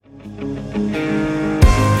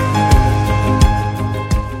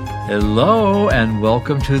Hello and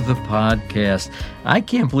welcome to the podcast. I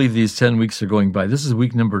can't believe these 10 weeks are going by. This is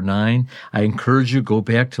week number 9. I encourage you, go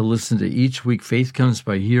back to listen to each week. Faith comes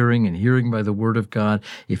by hearing and hearing by the word of God.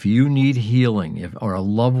 If you need healing, or a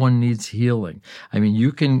loved one needs healing,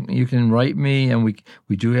 you can write me, and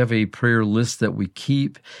we do have a prayer list that we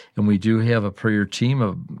keep, and we do have a prayer team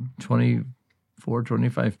of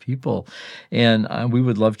 25 people, and we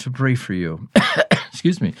would love to pray for you.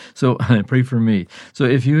 Excuse me. So pray for me. So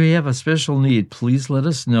if you have a special need, please let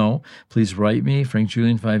us know. Please write me,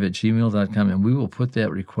 frankjulian5@gmail.com, and we will put that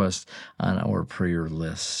request on our prayer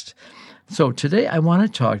list. So today I want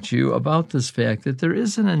to talk to you about this fact that there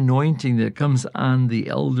is an anointing that comes on the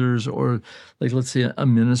elders, or like, let's say, a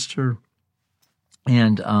minister.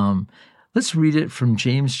 And let's read it from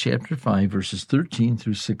James chapter 5, verses 13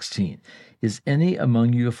 through 16. Is any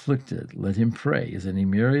among you afflicted? Let him pray. Is any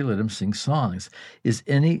merry? Let him sing songs. Is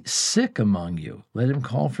any sick among you? Let him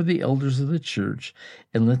call for the elders of the church,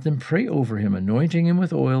 and let them pray over him, anointing him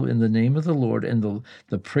with oil in the name of the Lord. And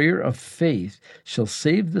the prayer of faith shall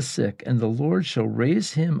save the sick, and the Lord shall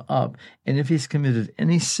raise him up. And if he's committed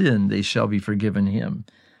any sin, they shall be forgiven him.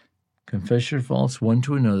 Confess your faults one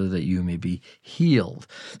to another, that you may be healed.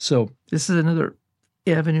 So this is another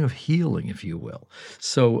avenue of healing, if you will.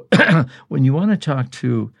 So when you want to talk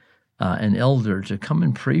to an elder to come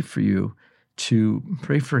and pray for you, to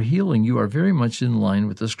pray for healing, you are very much in line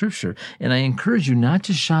with the Scripture. And I encourage you not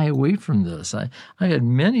to shy away from this. I had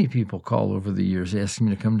many people call over the years asking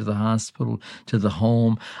me to come to the hospital, to the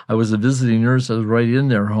home. I was a visiting nurse. I was right in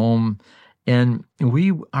their home. And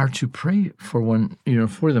we are to pray for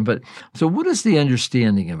for them. But so what is the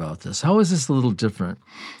understanding about this? How is this a little different?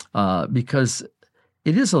 Because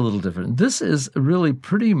it is a little different. This is really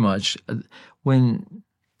pretty much when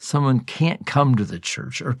someone can't come to the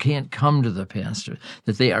church or can't come to the pastor,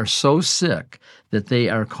 that they are so sick that they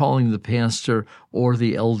are calling the pastor or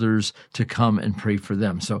the elders to come and pray for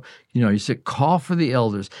them. So, you say, call for the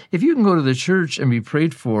elders. If you can go to the church and be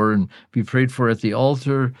prayed for at the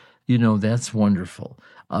altar, that's wonderful.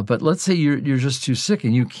 But let's say you're just too sick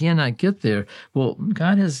and you cannot get there. Well,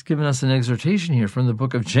 God has given us an exhortation here from the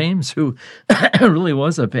book of James, who really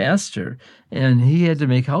was a pastor, and he had to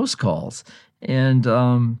make house calls. And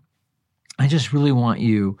I just really want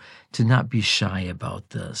you to not be shy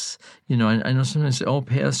about this. I know sometimes say, oh,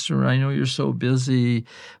 Pastor, I know you're so busy,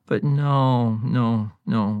 but no,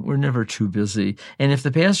 we're never too busy. And if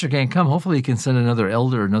the pastor can't come, hopefully he can send another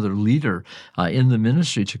elder, another leader in the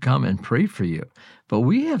ministry to come and pray for you. But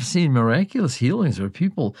we have seen miraculous healings where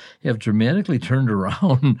people have dramatically turned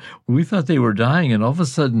around. We thought they were dying, and all of a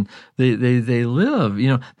sudden they live.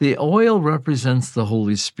 The oil represents the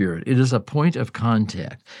Holy Spirit. It is a point of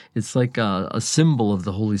contact. It's like a symbol of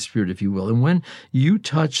the Holy Spirit, if you will. And when you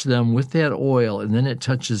touch them with that oil and then it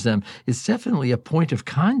touches them, it's definitely a point of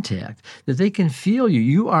contact that they can feel you.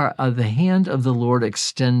 You are the hand of the Lord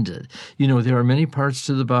extended. There are many parts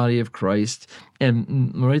to the body of Christ,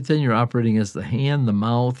 and right then you're operating as the hand, the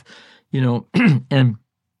mouth, and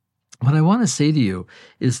what I want to say to you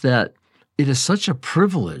is that it is such a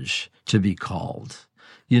privilege to be called.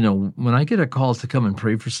 When I get a call to come and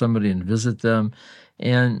pray for somebody and visit them,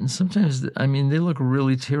 and sometimes, they look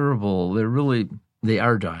really terrible. They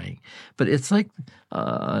are dying. But it's like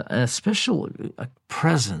a special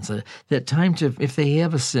presence, that time to, if they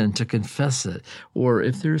have a sin, to confess it, or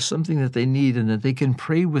if there's something that they need, and that they can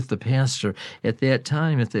pray with the pastor at that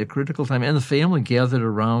time, at that critical time, and the family gathered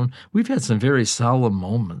around. We've had some very solemn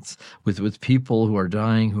moments with people who are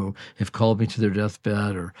dying, who have called me to their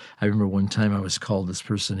deathbed. Or I remember one time I was called, this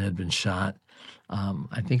person had been shot.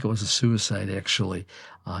 I think it was a suicide, actually,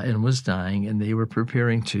 and was dying, and they were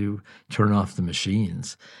preparing to turn off the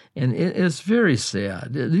machines. And it's very sad.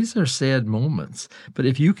 These are sad moments. But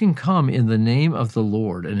if you can come in the name of the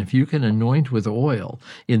Lord, and if you can anoint with oil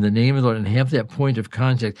in the name of the Lord and have that point of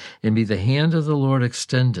contact and be the hand of the Lord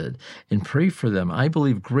extended and pray for them, I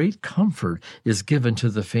believe great comfort is given to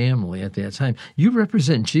the family at that time. You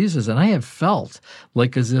represent Jesus, and I have felt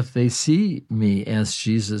like as if they see me as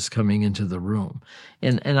Jesus coming into the room.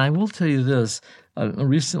 And I will tell you this,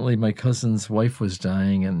 recently my cousin's wife was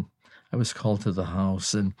dying, and I was called to the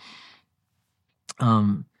house, and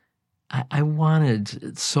I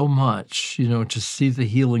wanted so much, to see the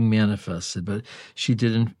healing manifested, but she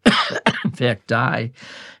did in fact die.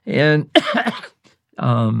 And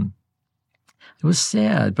it was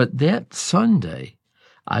sad. But that Sunday,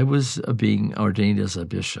 I was being ordained as a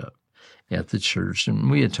bishop at the church, and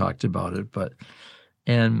we had talked about it,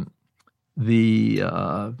 and the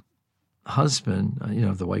husband,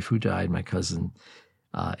 the wife who died, my cousin,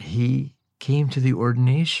 he came to the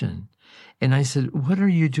ordination, And I said, what are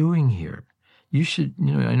you doing here? You should,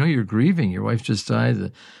 I know you're grieving. Your wife just died.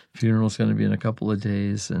 The funeral's going to be in a couple of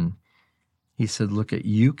days. And he said, look,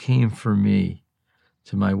 you came for me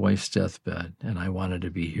to my wife's deathbed, and I wanted to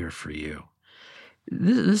be here for you.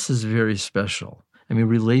 This is very special. I mean,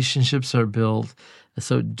 relationships are built.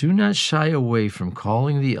 So do not shy away from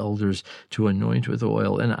calling the elders to anoint with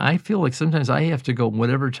oil. And I feel like sometimes I have to go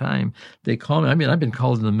whatever time they call me. I mean, I've been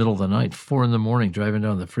called in the middle of the night, 4 a.m, driving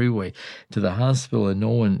down the freeway to the hospital, and no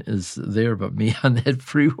one is there but me on that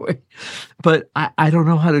freeway. But I don't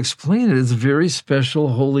know how to explain it. It's a very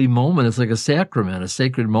special, holy moment. It's like a sacrament, a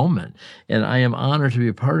sacred moment. And I am honored to be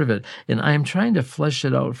a part of it. And I am trying to flesh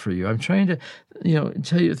it out for you. I'm trying to,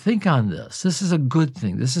 tell you, think on this. This is a good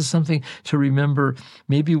thing. This is something to remember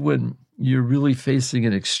maybe when you're really facing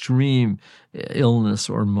an extreme illness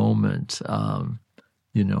or moment, that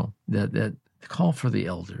call for the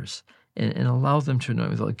elders and allow them to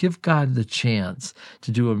know. Give God the chance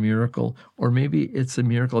to do a miracle, or maybe it's a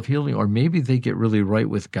miracle of healing, or maybe they get really right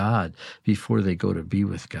with God before they go to be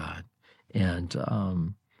with God. And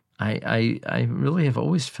I really have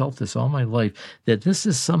always felt this all my life, that this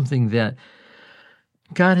is something that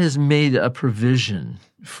God has made a provision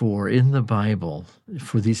for in the Bible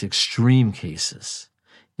for these extreme cases.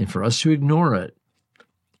 And for us to ignore it,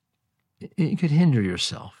 it could hinder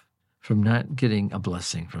yourself from not getting a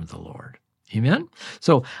blessing from the Lord. Amen?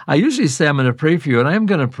 So I usually say I'm going to pray for you, and I am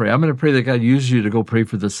going to pray. I'm going to pray that God uses you to go pray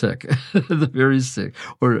for the sick, the very sick,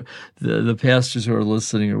 or the pastors who are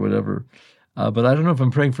listening or whatever. But I don't know if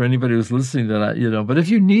I'm praying for anybody who's listening but if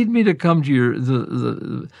you need me to come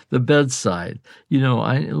to the bedside,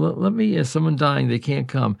 let me, if someone dying, they can't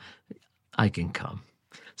come, I can come.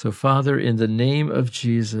 So Father, in the name of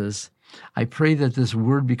Jesus, I pray that this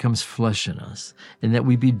word becomes flesh in us, and that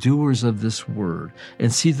we be doers of this word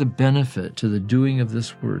and see the benefit to the doing of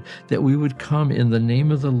this word, that we would come in the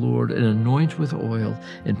name of the Lord and anoint with oil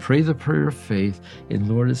and pray the prayer of faith. And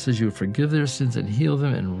Lord, it says you would forgive their sins and heal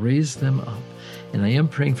them and raise them up. And I am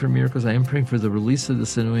praying for miracles. I am praying for the release of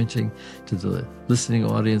this anointing to the listening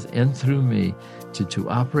audience and through me to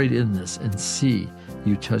operate in this and see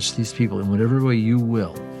you touch these people in whatever way you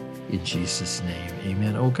will. In Jesus' name,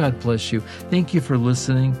 amen. Oh, God bless you. Thank you for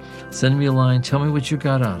listening. Send me a line. Tell me what you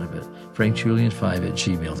got out of it.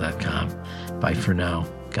 frankjulian5@gmail.com. Bye for now.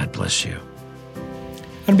 God bless you.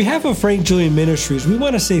 On behalf of Frank Julian Ministries, we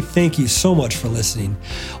want to say thank you so much for listening.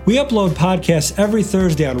 We upload podcasts every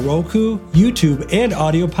Thursday on Roku, YouTube, and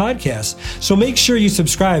audio podcasts, so make sure you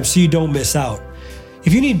subscribe so you don't miss out.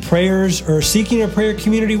 If you need prayers or seeking a prayer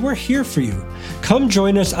community, we're here for you. Come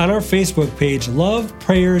join us on our Facebook page, Love,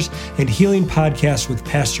 Prayers, and Healing Podcast with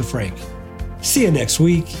Pastor Frank. See you next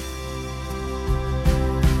week.